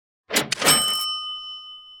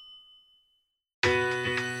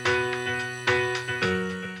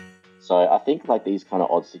So I think like these kind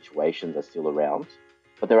of odd situations are still around,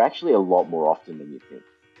 but they're actually a lot more often than you think.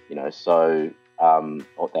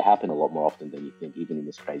 Or they happen a lot more often than you think, even in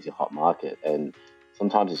this crazy hot market. And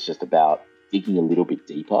sometimes it's just about digging a little bit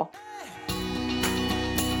deeper.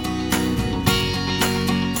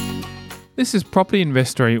 This is Property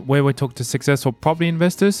Investory, where we talk to successful property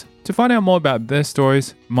investors to find out more about their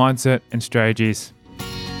stories, mindset, and strategies.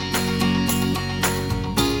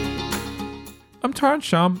 I'm Taryn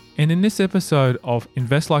Shum, and in this episode of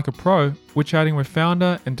Invest Like a Pro, we're chatting with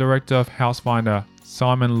founder and director of Housefinder,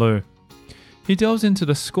 Simon Liu. He delves into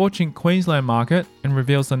the scorching Queensland market and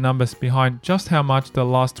reveals the numbers behind just how much the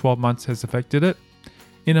last 12 months has affected it.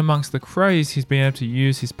 In amongst the craze, he's been able to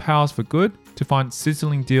use his powers for good to find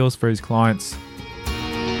sizzling deals for his clients.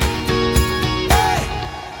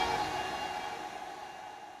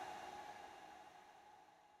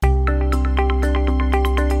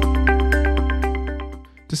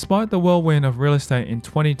 Despite the whirlwind of real estate in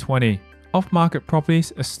 2020, off-market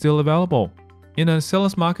properties are still available. In a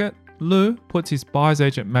seller's market, Liu puts his buyer's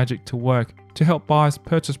agent magic to work to help buyers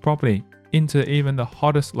purchase property into even the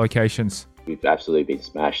hottest locations. We've absolutely been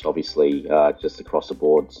smashed, obviously, just across the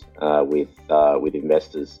board with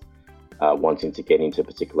investors wanting to get into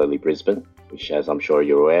particularly Brisbane, which, as I'm sure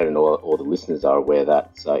you're aware, and all the listeners are aware,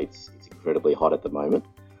 that it's incredibly hot at the moment.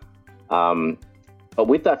 But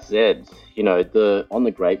with that said, on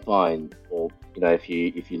the grapevine, or if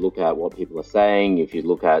you look at what people are saying, if you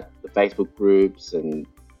look at the Facebook groups, and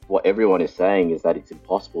what everyone is saying is that it's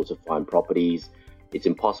impossible to find properties. It's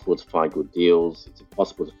impossible to find good deals. It's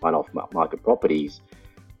impossible to find off-market properties.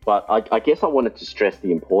 But I guess I wanted to stress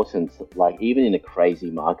the importance, like even in a crazy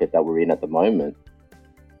market that we're in at the moment,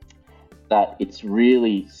 that it's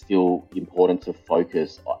really still important to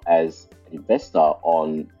focus as an investor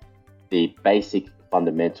on the basic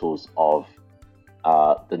fundamentals of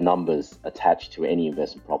the numbers attached to any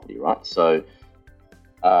investment property, right? So,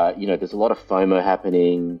 there's a lot of FOMO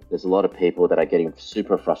happening. There's a lot of people that are getting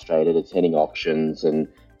super frustrated attending auctions and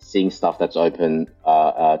seeing stuff that's open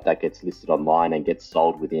that gets listed online and gets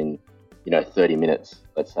sold within, 30 minutes,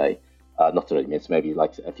 let's say. Not 30 minutes, maybe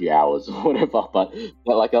like a few hours or whatever. But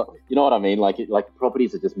like, you know what I mean? Like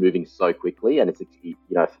properties are just moving so quickly, and it's,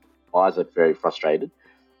 buyers are very frustrated.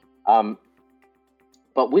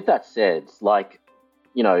 But with that said,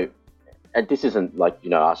 and this isn't like,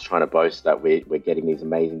 us trying to boast that we're getting these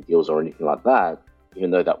amazing deals or anything like that,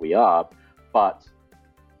 even though that we are, but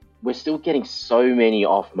we're still getting so many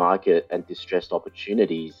off-market and distressed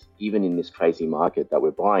opportunities, even in this crazy market that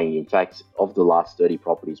we're buying. In fact, of the last 30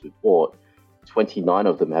 properties we've bought, 29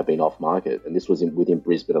 of them have been off-market, and this was within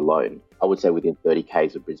Brisbane alone. I would say within 30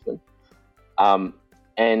 Ks of Brisbane.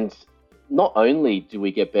 And not only do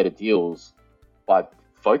we get better deals by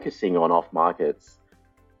focusing on off-markets,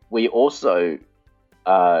 we also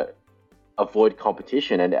avoid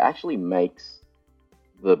competition, and it actually makes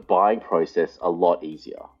the buying process a lot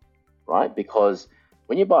easier, right? Because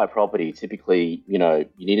when you buy a property, typically, you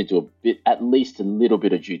need to do at least a little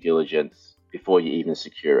bit of due diligence before you even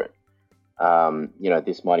secure it.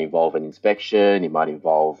 This might involve an inspection. It might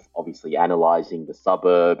involve obviously analyzing the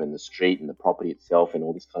suburb and the street and the property itself and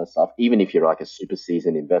all this kind of stuff. Even if you're like a super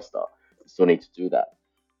seasoned investor, you still need to do that.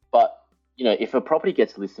 But if a property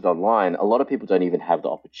gets listed online, a lot of people don't even have the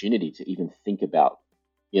opportunity to even think about,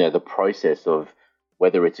 the process of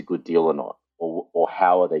whether it's a good deal or not, or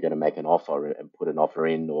how are they going to make an offer and put an offer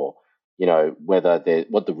in, or, what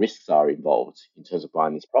the risks are involved in terms of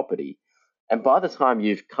buying this property. And by the time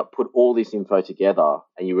you've put all this info together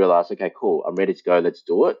and you realize, okay, cool, I'm ready to go, let's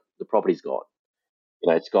do it, the property's gone.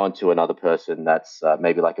 It's gone to another person that's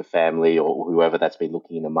maybe like a family or whoever that's been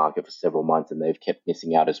looking in the market for several months, and they've kept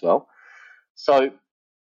missing out as well. So,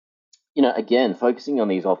 again, focusing on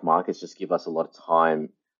these off markets just give us a lot of time,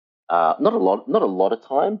 not a lot of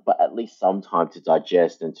time, but at least some time to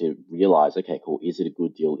digest and to realize, okay, cool, is it a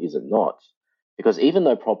good deal? Is it not? Because even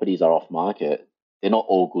though properties are off market, they're not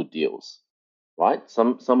all good deals, right?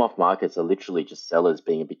 Some off markets are literally just sellers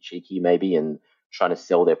being a bit cheeky maybe and trying to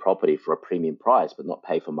sell their property for a premium price, but not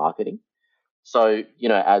pay for marketing. So,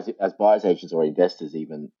 as buyers agents or investors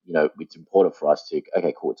even, it's important for us to,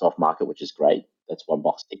 okay, cool, it's off market, which is great. That's one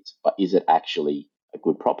box ticked. But is it actually a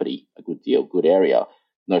good property, a good deal, good area?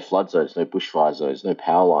 No flood zones, no bushfire zones, no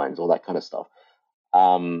power lines, all that kind of stuff.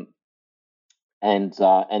 And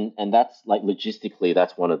that's like logistically,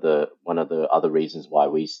 that's one of the other reasons why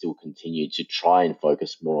we still continue to try and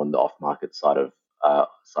focus more on the off market side of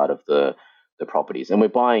the properties. And we're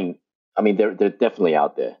buying, they're definitely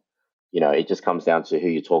out there. It just comes down to who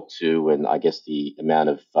you talk to, and I guess the amount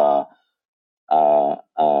of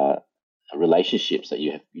relationships that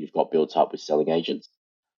you've got built up with selling agents.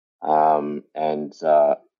 And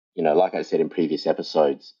like I said in previous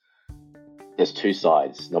episodes, there's two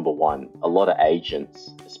sides. Number one, a lot of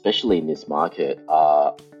agents, especially in this market,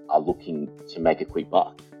 are looking to make a quick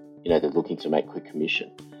buck. They're looking to make quick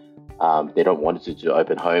commission. They don't want to do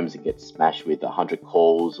open homes and get smashed with 100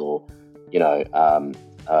 calls, or a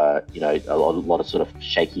lot of sort of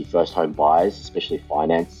shaky first home buyers, especially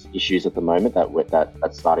finance issues at the moment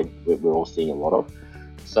that's starting. We're all seeing a lot of.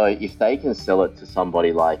 So if they can sell it to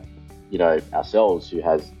somebody like ourselves, who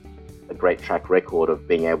has a great track record of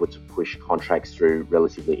being able to push contracts through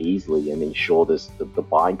relatively easily and ensure the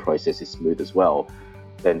buying process is smooth as well,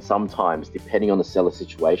 then sometimes, depending on the seller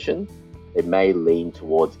situation, it may lean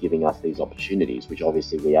towards giving us these opportunities, which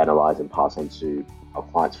obviously we analyze and pass on to our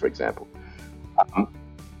clients, for example.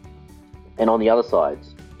 And on the other side,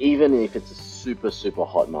 even if it's a super, super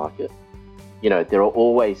hot market, there are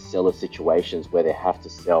always seller situations where they have to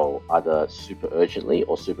sell either super urgently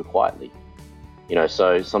or super quietly.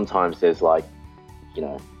 So sometimes there's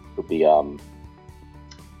could be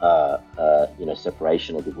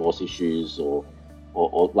separation or divorce issues, or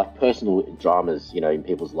like personal dramas, in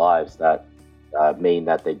people's lives that mean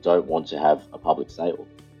that they don't want to have a public sale.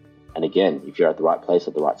 And again, if you're at the right place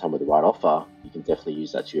at the right time with the right offer, you can definitely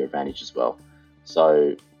use that to your advantage as well.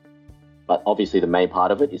 So, but obviously the main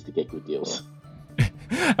part of it is to get good deals.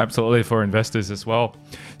 Absolutely, for investors as well.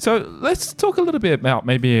 So let's talk a little bit about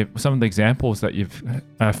maybe some of the examples that you've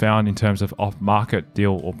found in terms of off-market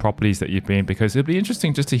deal or properties that you've been, because it'd be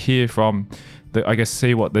interesting just to hear from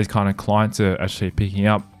see what these kind of clients are actually picking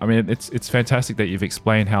up. I mean, it's fantastic that you've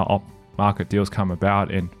explained how off-market deals come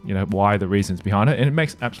about and, why the reasons behind it. And it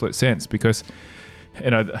makes absolute sense because,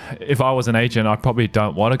 if I was an agent, I probably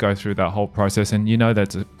don't want to go through that whole process. And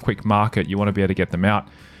that's a quick market. You want to be able to get them out.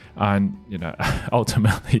 And,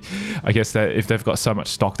 ultimately, I guess that if they've got so much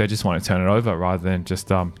stock, they just want to turn it over rather than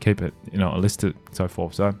just keep it, listed and so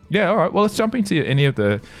forth. So, yeah, all right. Well, let's jump into any of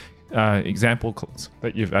the examples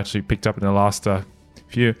that you've actually picked up in the last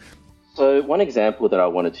few. So one example that I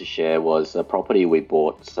wanted to share was a property we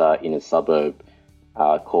bought in a suburb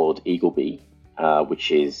called Eagleby,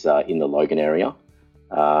 which is in the Logan area,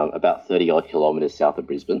 about 30 odd kilometers south of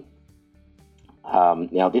Brisbane.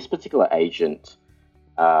 Now, this particular agent...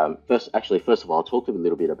 First of all, I'll talk a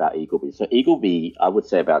little bit about Eagleby. So Eagleby, I would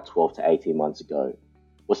say about 12 to 18 months ago,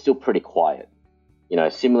 was still pretty quiet,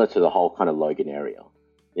 similar to the whole kind of Logan area.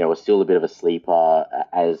 Was still a bit of a sleeper.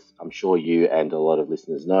 As I'm sure you and a lot of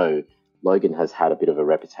listeners know, Logan has had a bit of a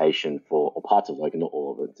reputation for, or parts of Logan, not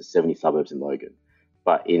all of it, the 70 suburbs in Logan.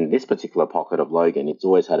 But in this particular pocket of Logan, it's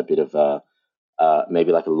always had a bit of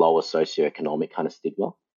maybe like a lower socioeconomic kind of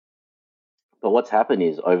stigma. But what's happened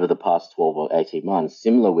is over the past 12 or 18 months,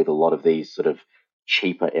 similar with a lot of these sort of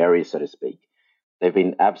cheaper areas, so to speak, they've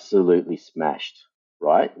been absolutely smashed,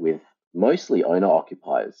 right, with mostly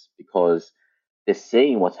owner-occupiers, because they're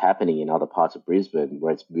seeing what's happening in other parts of Brisbane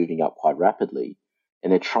where it's moving up quite rapidly,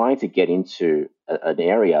 and they're trying to get into an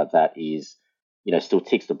area that is, still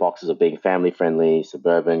ticks the boxes of being family-friendly,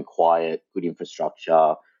 suburban, quiet, good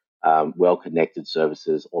infrastructure, well-connected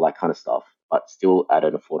services, all that kind of stuff, but still at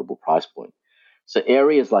an affordable price point. So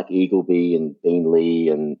areas like Eagleby and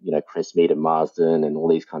Beenleigh and, Crestmead and Marsden and all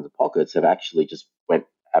these kinds of pockets have actually just went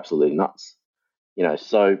absolutely nuts.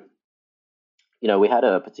 So we had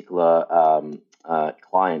a particular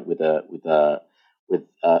client with a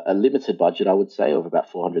limited budget, I would say, of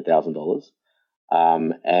about $400,000,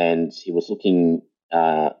 and he was looking,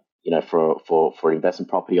 for investment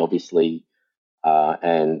property, obviously,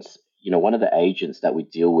 and one of the agents that we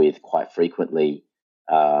deal with quite frequently.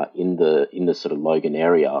 In the sort of Logan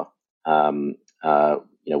area,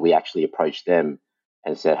 we actually approached them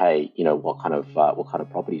and said, hey, what kind of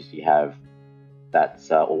properties do you have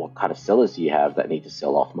or what kind of sellers do you have that need to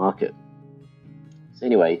sell off market? So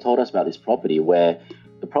anyway, he told us about this property where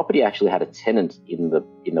the property actually had a tenant in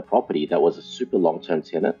the property that was a super long-term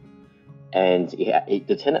tenant, and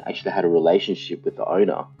the tenant actually had a relationship with the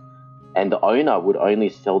owner, and the owner would only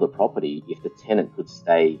sell the property if the tenant could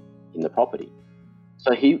stay in the property.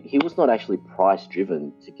 So he was not actually price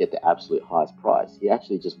driven to get the absolute highest price. He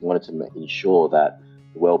actually just wanted to ensure that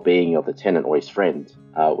the well-being of the tenant or his friend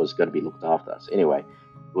was going to be looked after. So anyway,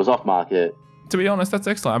 it was off market. To be honest, that's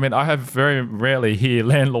excellent. I mean, I have very rarely hear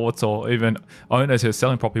landlords or even owners who are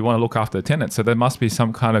selling property want to look after the tenant. So there must be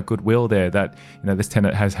some kind of goodwill there that this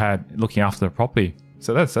tenant has had looking after the property.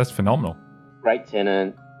 So that's phenomenal. Great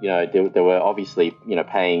tenant. They were obviously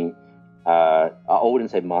paying. I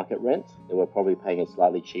wouldn't say market rent. They were probably paying a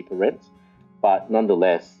slightly cheaper rent, But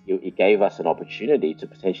nonetheless, it gave us an opportunity to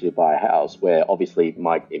potentially buy a house where obviously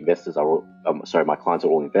my clients are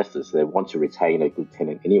all investors, so they want to retain a good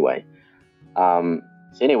tenant anyway. So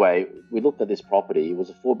anyway, we looked at this property. It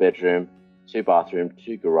was a 4-bedroom, 2-bathroom,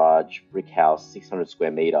 2-garage, brick house, 600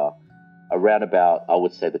 square meter, around about, I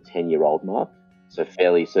would say, the 10-year-old mark. So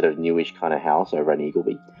fairly sort of newish kind of house over in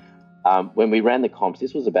Eagleby. When we ran the comps,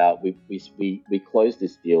 this was about, we closed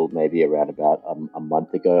this deal maybe around about a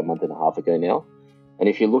month and a half ago now. And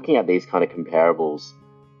if you're looking at these kind of comparables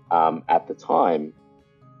at the time,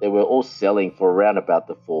 they were all selling for around about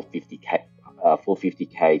the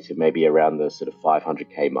 450K to maybe around the sort of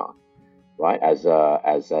 500K mark, right? As the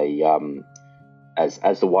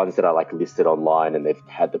ones that are like listed online, and they've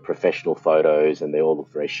had the professional photos and they all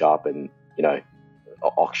look very sharp, and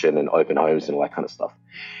auction and open homes and all that kind of stuff.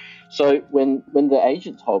 So when the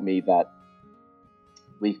agent told me that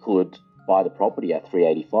we could buy the property at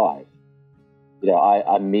 385,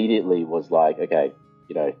 I immediately was like, okay,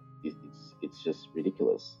 it's just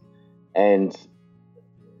ridiculous. And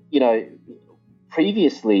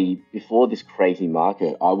previously, before this crazy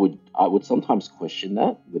market, I would sometimes question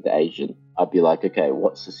that with the agent. I'd be like, okay,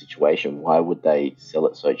 what's the situation? Why would they sell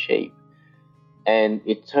it so cheap? And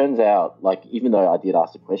it turns out, like, even though I did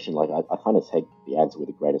ask the question, like, I kind of take the answer with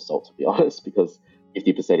a grain of salt, to be honest, because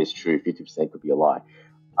 50% is true, 50% could be a lie.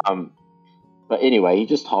 But anyway, he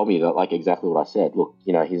just told me that, like, exactly what I said. Look,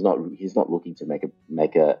 he's not looking to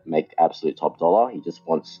make absolute top dollar. He just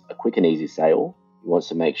wants a quick and easy sale. He wants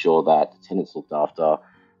to make sure that the tenant's looked after.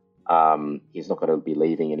 He's not going to be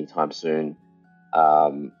leaving anytime soon.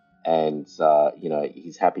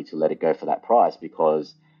 He's happy to let it go for that price,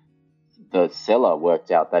 because the seller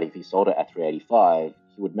worked out that if he sold it at 385,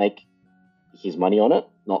 he would make his money on it,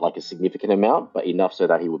 not like a significant amount, but enough so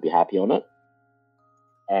that he would be happy on it.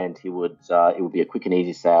 And it would be a quick and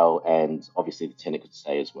easy sale, and obviously the tenant could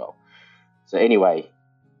stay as well. So anyway,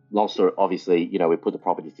 long story, obviously, we put the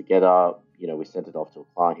property together, we sent it off to a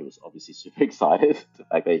client. He was obviously super excited, the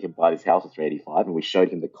fact that he can buy this house at 385, and we showed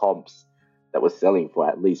him the comps that was selling for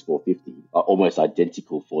at least 450, almost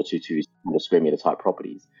identical 422 square meter type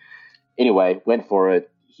properties. Anyway, went for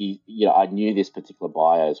it. I knew this particular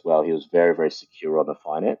buyer as well. He was very, very secure on the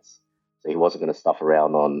finance. So he wasn't going to stuff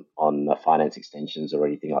around on the finance extensions or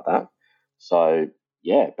anything like that. So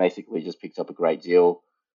yeah, basically just picked up a great deal.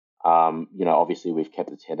 Obviously we've kept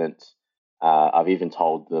the tenant. I've even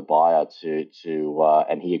told the buyer to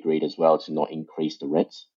and he agreed as well, to not increase the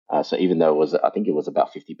rent. So even though I think it was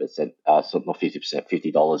about 50%, so not 50%,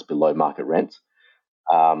 $50 below market rent.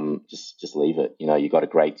 Just leave it. You got a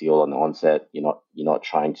great deal on the onset. We're not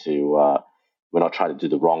trying to do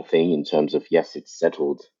the wrong thing in terms of, yes, it's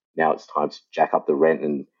settled. Now it's time to jack up the rent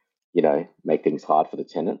and, make things hard for the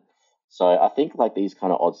tenant. So I think like these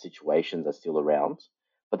kind of odd situations are still around,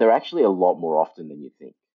 but they're actually a lot more often than you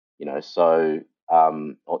think,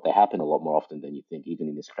 or they happen a lot more often than you think, even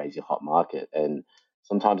in this crazy hot market. And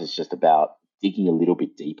sometimes it's just about digging a little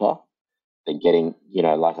bit deeper than getting,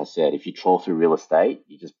 like I said, if you troll through real estate,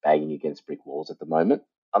 you're just banging against brick walls at the moment,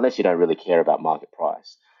 unless you don't really care about market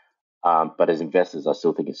price. But as investors, I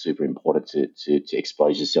still think it's super important to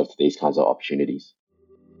expose yourself to these kinds of opportunities.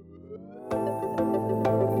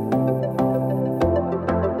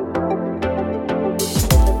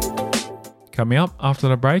 Coming up after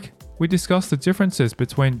the break, we discuss the differences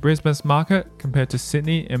between Brisbane's market compared to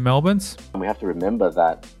Sydney and Melbourne's. And we have to remember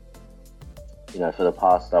that, for the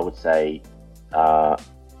past, I would say, 10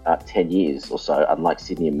 years or so, unlike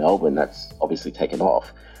Sydney and Melbourne, that's obviously taken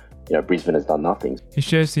off. Brisbane has done nothing. He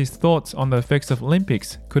shares his thoughts on the effects of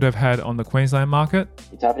Olympics could have had on the Queensland market.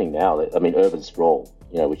 It's happening now. I mean, urban sprawl,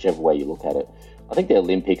 whichever way you look at it. I think the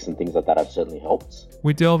Olympics and things like that have certainly helped.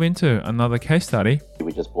 We delve into another case study.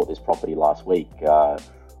 We just bought this property last week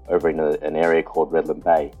over in an area called Redland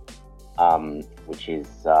Bay, which is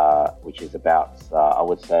about, I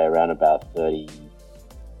would say, around about 30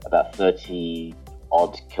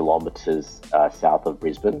 odd kilometres south of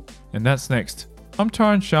Brisbane. And that's next. I'm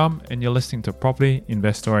Tyron Shum, and you're listening to Property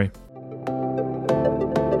Investory.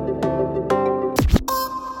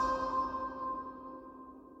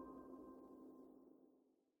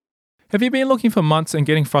 Have you been looking for months and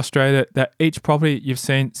getting frustrated that each property you've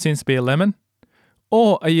seen seems to be a lemon?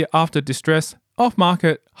 Or are you after distress,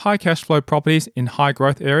 off-market, high cash flow properties in high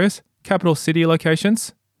growth areas, capital city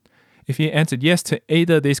locations? If you answered yes to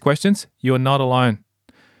either of these questions, you are not alone.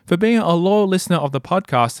 For being a loyal listener of the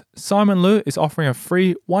podcast, Simon Liu is offering a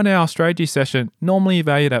free 1-hour strategy session normally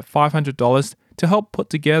valued at $500 to help put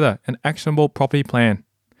together an actionable property plan.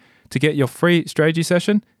 To get your free strategy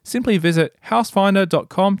session, simply visit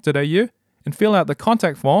housefinder.com.au and fill out the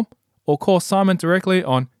contact form, or call Simon directly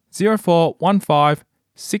on 0415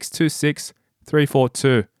 626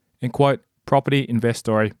 342 and quote Property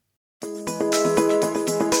Investory.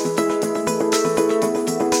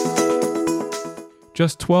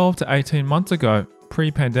 Just 12 to 18 months ago,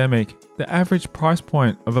 pre-pandemic, the average price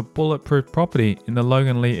point of a bulletproof property in the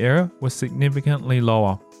Logan Lee area was significantly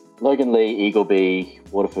lower. Logan Lee, Eagleby,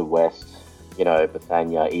 Waterford West,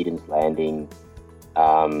 Bethania, Eden's Landing,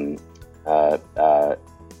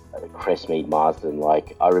 Crestmead, Marsden.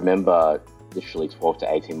 Like, I remember literally 12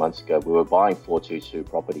 to 18 months ago, we were buying 422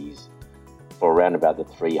 properties for around about the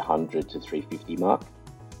 300 to 350 mark.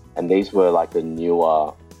 And these were like the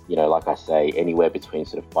newer, like I say, anywhere between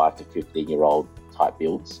sort of 5 to 15-year-old type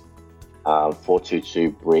builds.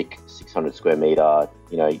 422 brick, 600 square meter,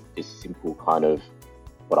 just simple kind of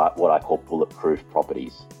what I call bulletproof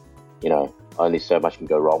properties. Only so much can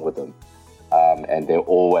go wrong with them. And they're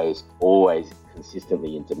always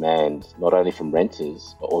consistently in demand, not only from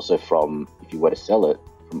renters, but also from, if you were to sell it,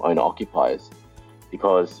 from owner-occupiers.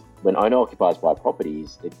 Because when owner-occupiers buy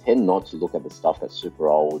properties, they tend not to look at the stuff that's super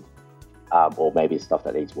old, or maybe stuff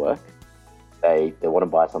that needs work. They want to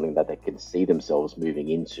buy something that they can see themselves moving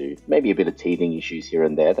into. Maybe a bit of teething issues here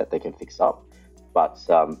and there that they can fix up, but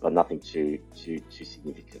nothing too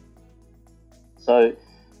significant. So,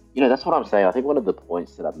 that's what I'm saying. I think one of the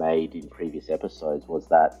points that I made in previous episodes was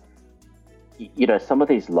that, some of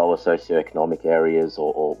these lower socioeconomic areas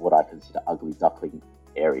or what I consider ugly duckling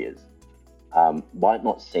areas might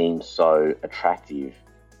not seem so attractive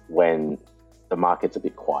when the market's a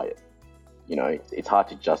bit quiet. It's hard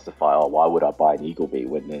to justify, why would I buy an Eagleby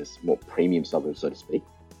when there's more premium suburbs, so to speak.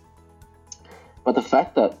 But the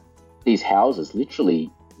fact that these houses,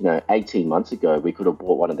 literally, 18 months ago, we could have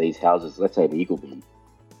bought one of these houses, let's say an Eagleby,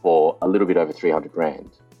 for a little bit over 300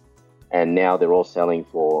 grand. And now they're all selling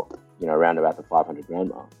for, around about the 500 grand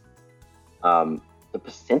mark. The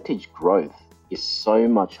percentage growth is so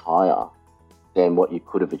much higher than what you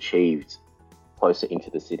could have achieved closer into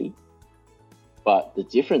the city. But the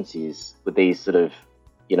difference is with these sort of,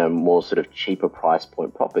 more sort of cheaper price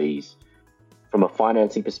point properties, from a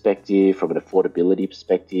financing perspective, from an affordability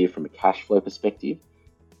perspective, from a cash flow perspective,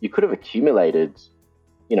 you could have accumulated,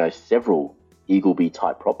 several Eagleby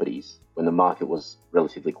type properties when the market was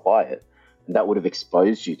relatively quiet. And that would have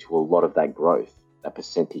exposed you to a lot of that growth, that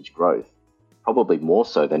percentage growth, probably more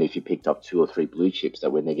so than if you picked up 2 or 3 blue chips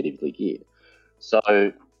that were negatively geared. So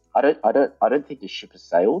I don't think the ship has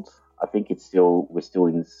sailed. I think we're still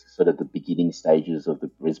in sort of the beginning stages of the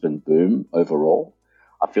Brisbane boom overall.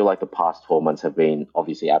 I feel like the past 12 months have been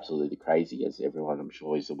obviously absolutely crazy, as everyone I'm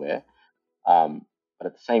sure is aware. But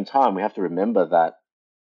at the same time, we have to remember that,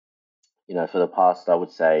 for the past, I would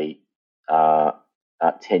say,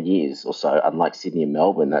 10 years or so, unlike Sydney and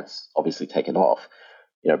Melbourne, that's obviously taken off.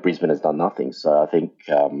 Brisbane has done nothing. So I think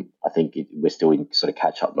we're still in sort of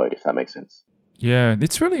catch-up mode, if that makes sense. Yeah,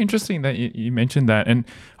 it's really interesting that you mentioned that. And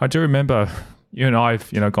I do remember you and I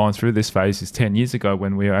have, gone through this phase 10 years ago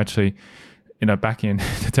when we were actually, back in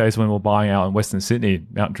the days when we were buying out in Western Sydney,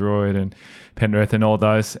 Mount Druitt and Penrith and all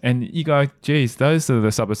those. And you go, geez, those are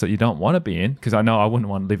the suburbs that you don't want to be in, because I know I wouldn't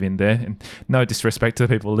want to live in there. And no disrespect to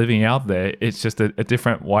the people living out there. It's just a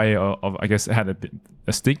different way of, I guess, it had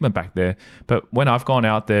a stigma back there. But when I've gone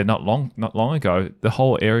out there not long ago, the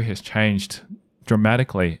whole area has changed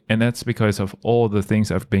dramatically, and that's because of all the things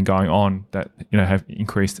that have been going on that have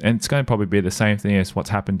increased. And it's going to probably be the same thing as what's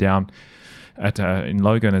happened down at in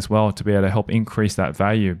Logan as well, to be able to help increase that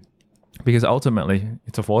value, because ultimately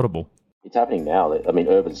it's affordable. It's happening now. I mean,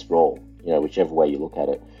 urban sprawl, whichever way you look at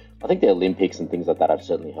it. I think the Olympics and things like that have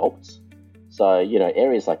certainly helped. So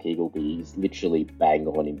areas like Eagleby is literally bang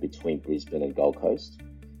on in between Brisbane and Gold Coast,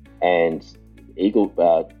 and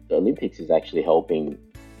the Olympics is actually helping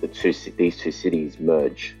these two cities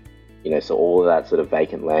merge, so all of that sort of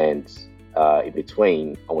vacant land in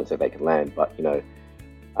between, I wouldn't say vacant land, but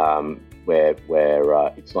where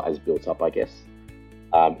it's not as built up, I guess,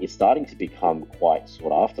 it's starting to become quite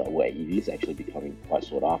sought after. Where it is actually becoming quite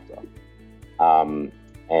sought after, and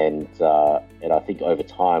I think over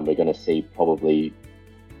time we're going to see probably,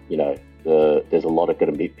 there's a lot of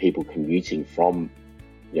going to be people commuting from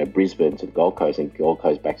Brisbane to the Gold Coast and Gold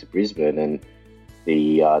Coast back to Brisbane, and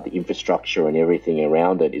the infrastructure and everything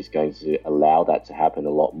around it is going to allow that to happen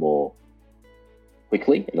a lot more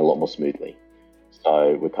quickly and a lot more smoothly.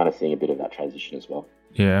 So we're kind of seeing a bit of that transition as well.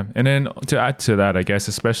 Yeah, and then to add to that, I guess,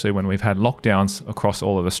 especially when we've had lockdowns across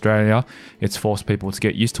all of Australia, it's forced people to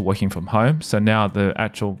get used to working from home. So now the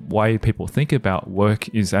actual way people think about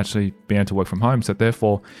work is actually being able to work from home. So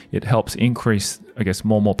therefore, it helps increase, I guess,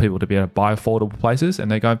 more and more people to be able to buy affordable places.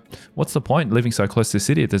 And they go, what's the point living so close to the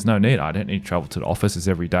city? There's no need. I don't need to travel to the offices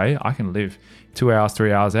every day. I can live 2 hours,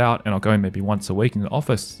 3 hours out, and I'll go in maybe once a week in the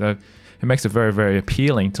office. So it makes it very, very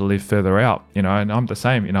appealing to live further out, and I'm the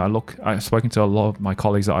same. I've spoken to a lot of my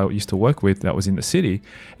colleagues that I used to work with that was in the city,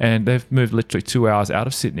 and they've moved literally 2 hours out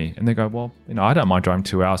of Sydney, and they go, well, I don't mind driving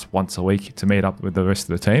 2 hours once a week to meet up with the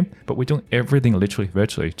rest of the team, but we're doing everything literally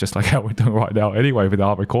virtually, just like how we're doing right now anyway with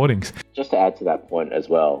our recordings. Just to add to that point as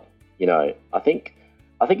well, I think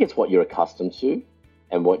it's what you're accustomed to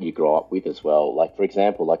and what you grow up with as well. Like, for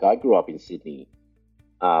example, like I grew up in Sydney,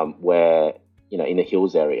 where, in the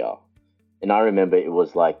hills area. And I remember it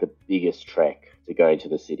was like the biggest trek to go into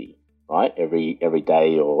the city, right? Every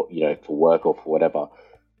day, or, for work or for whatever.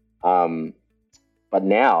 But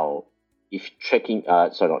now, if commuting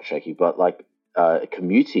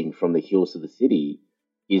from the hills to the city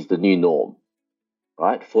is the new norm,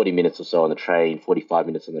 right? 40 minutes or so on the train, 45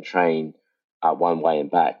 minutes on the train, one way and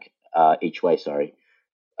back, each way, sorry.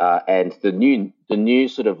 And the new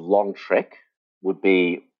sort of long trek would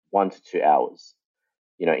be 1 to 2 hours.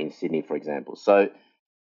 In Sydney, for example. So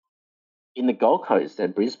in the Gold Coast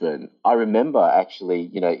and Brisbane, I remember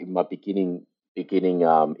actually, in my beginning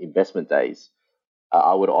investment days,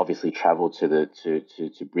 I would obviously travel to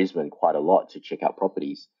Brisbane quite a lot to check out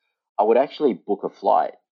properties. I would actually book a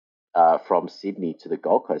flight from Sydney to the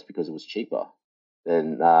Gold Coast because it was cheaper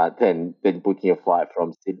than booking a flight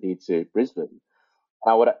from Sydney to Brisbane.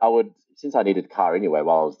 I would since I needed a car anyway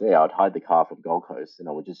while I was there, I'd hide the car from Gold Coast and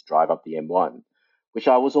I would just drive up the M1. Which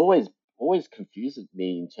I was always confused with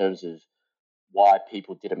me in terms of why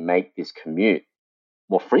people didn't make this commute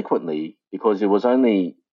more frequently, because it was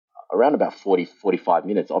only around about 45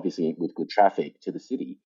 minutes, obviously with good traffic, to the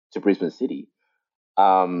city, to Brisbane City.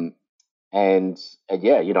 And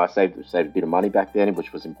yeah, I saved a bit of money back then,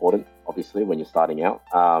 which was important, obviously, when you're starting out.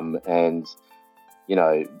 And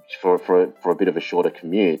for a bit of a shorter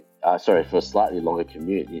commute, for a slightly longer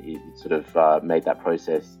commute, it sort of made that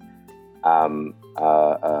process a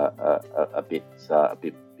bit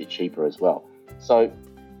cheaper as well. So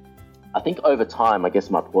I think over time, I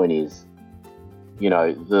guess my point is,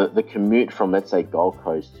 the commute from, let's say, Gold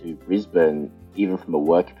Coast to Brisbane, even from a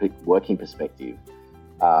working perspective,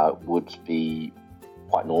 would be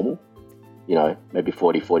quite normal. Maybe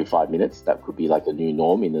 40-45 minutes. That could be like a new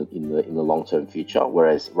norm in the long-term future.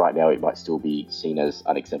 Whereas right now it might still be seen as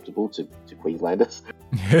unacceptable to Queenslanders.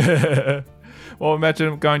 Well,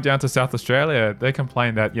 imagine going down to South Australia. They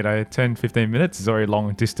complain that, 10-15 minutes is already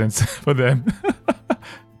long distance for them.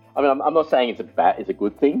 I mean, I'm not saying it's a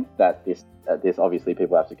good thing that this obviously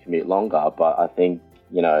people have to commute longer, but I think,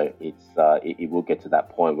 it will get to that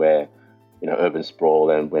point where, urban sprawl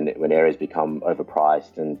and when areas become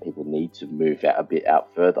overpriced and people need to move out a bit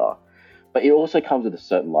further. But it also comes with a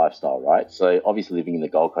certain lifestyle, right? So obviously living in the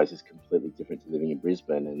Gold Coast is completely different to living in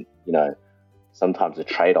Brisbane, and, sometimes the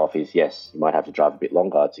trade-off is, yes, you might have to drive a bit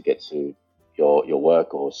longer to get to your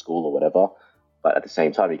work or school or whatever, but at the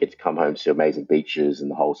same time, you get to come home to amazing beaches and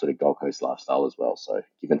the whole sort of Gold Coast lifestyle as well. So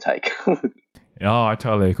give and take. Oh, I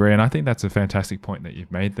totally agree. And I think that's a fantastic point that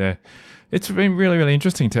you've made there. It's been really, really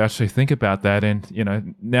interesting to actually think about that. And,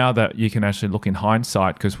 now that you can actually look in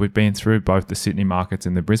hindsight, because we've been through both the Sydney markets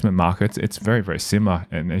and the Brisbane markets, it's very, very similar.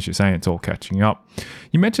 And as you're saying, it's all catching up.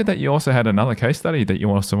 You mentioned that you also had another case study that you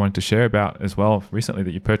also wanted to share about as well recently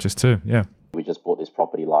that you purchased too. Yeah. We just bought this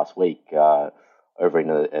property last week over in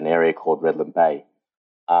an area called Redland Bay,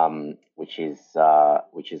 which is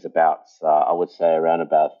about, I would say, around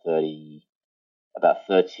about 30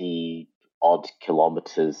 odd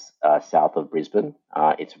kilometers south of Brisbane.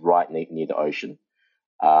 It's right near the ocean.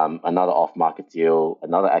 Another off-market deal,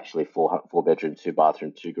 another actually four bedroom, 2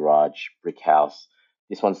 bathroom, 2 garage, brick house.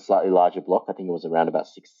 This one's slightly larger block. I think it was around about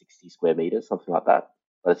 660 square meters, something like that.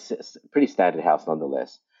 But it's a pretty standard house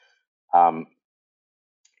nonetheless.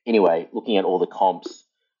 Anyway, looking at all the comps,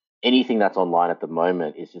 anything that's online at the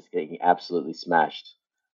moment is just getting absolutely smashed.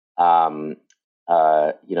 They're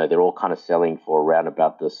all kind of selling for around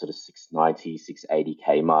about the sort of 690,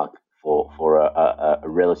 680K mark for a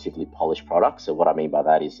relatively polished product. So what I mean by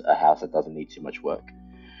that is a house that doesn't need too much work.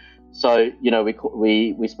 So,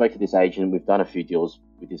 we spoke to this agent. We've done a few deals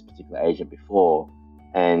with this particular agent before,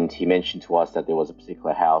 and he mentioned to us that there was a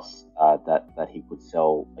particular house that he could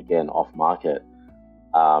sell, again, off market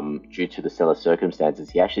due to the seller's circumstances.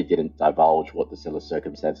 He actually didn't divulge what the seller's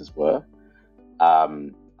circumstances were,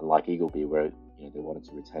 unlike Eagleby, where they wanted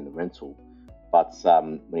to retain the rental. But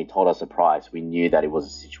when he told us the price, we knew that it was a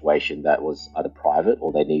situation that was either private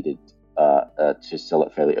or they needed to sell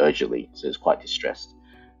it fairly urgently. So it was quite distressed.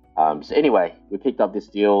 So anyway, we picked up this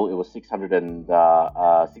deal. It was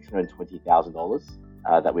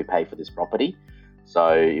 $620,000 that we paid for this property.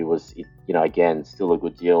 So it was, again, still a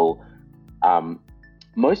good deal.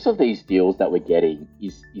 Most of these deals that we're getting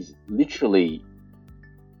is literally,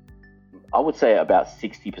 I would say about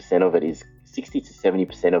 60% to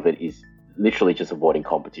 70% of it is literally just avoiding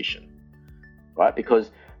competition, right?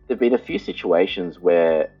 Because there've been a few situations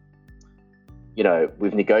where,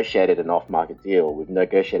 we've negotiated an off-market deal, we've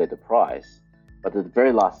negotiated the price, but at the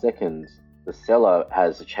very last second, the seller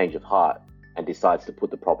has a change of heart and decides to put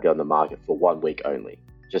the property on the market for 1 week only,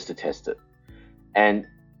 just to test it. And,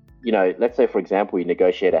 let's say, for example, you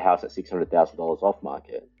negotiate a house at $600,000 off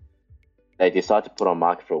market. They decide to put on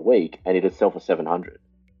market for a week and it'll sell for $700,000,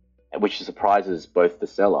 which surprises both the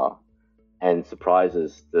seller and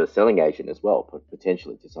surprises the selling agent as well,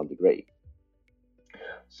 potentially to some degree.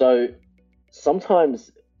 So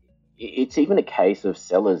sometimes it's even a case of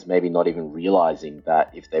sellers maybe not even realizing that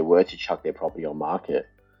if they were to chuck their property on market,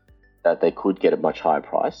 that they could get a much higher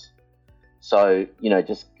price. So,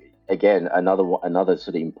 just again, another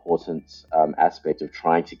sort of important aspect of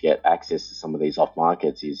trying to get access to some of these off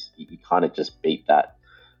markets is you kind of just beat that,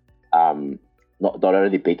 not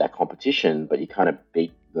only beat that competition, but you kind of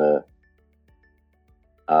beat the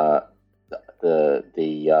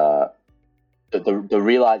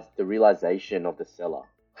realization of the seller.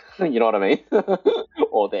 You know what I mean?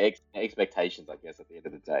 Or the expectations, I guess, at the end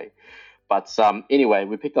of the day. But anyway,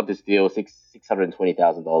 we picked up this deal,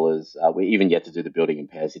 $620,000. We even yet to do the building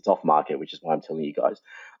impairs. It's off market, which is why I'm telling you guys.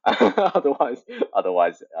 otherwise,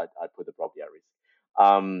 I'd put the property at risk.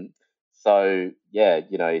 So yeah,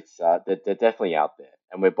 it's they're definitely out there,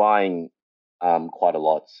 and we're buying quite a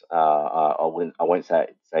lot. I won't say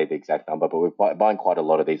the exact number, but we're buying quite a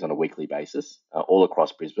lot of these on a weekly basis, all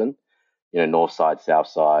across Brisbane. North side, south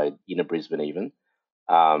side, inner Brisbane even.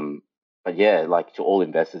 But yeah, like to all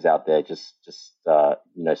investors out there, just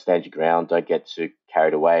stand your ground. Don't get too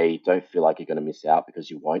carried away. Don't feel like you're going to miss out, because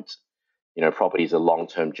you won't. Property is a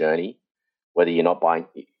long-term journey. Whether you're not buying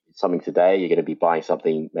something today, you're going to be buying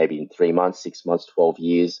something maybe in 3 months, 6 months, 12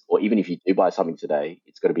 years, or even if you do buy something today,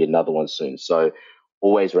 it's going to be another one soon. So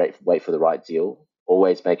always wait for the right deal.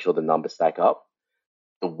 Always make sure the numbers stack up.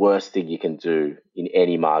 The worst thing you can do in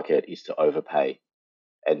any market is to overpay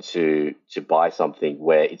and to buy something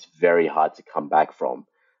where it's very hard to come back from,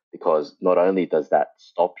 because not only does that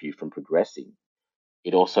stop you from progressing,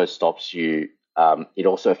 it also stops you, it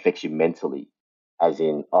also affects you mentally, as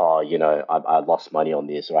in, I lost money on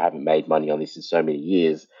this, or I haven't made money on this in so many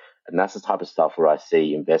years. And that's the type of stuff where I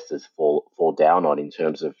see investors fall down on in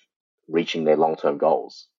terms of reaching their long-term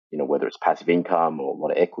goals, whether it's passive income or a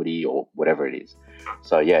lot of equity or whatever it is.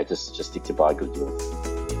 So yeah, just stick to buy good deals.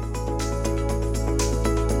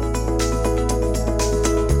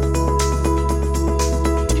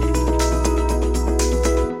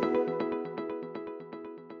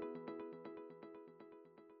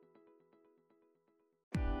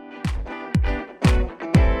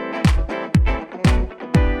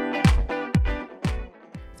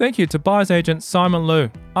 Thank you to buyer's agent Simon Liu,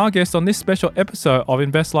 our guest on this special episode of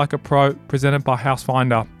Invest Like a Pro presented by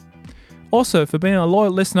Housefinder. Also, for being a loyal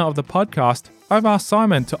listener of the podcast, I've asked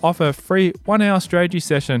Simon to offer a free 1-hour strategy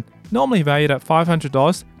session, normally valued at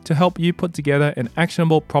 $500, to help you put together an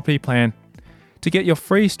actionable property plan. To get your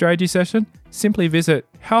free strategy session, simply visit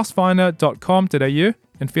housefinder.com.au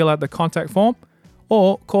and fill out the contact form,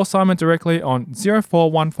 or call Simon directly on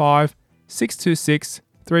 0415 626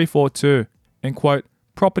 342 and quote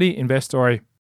Property Investory.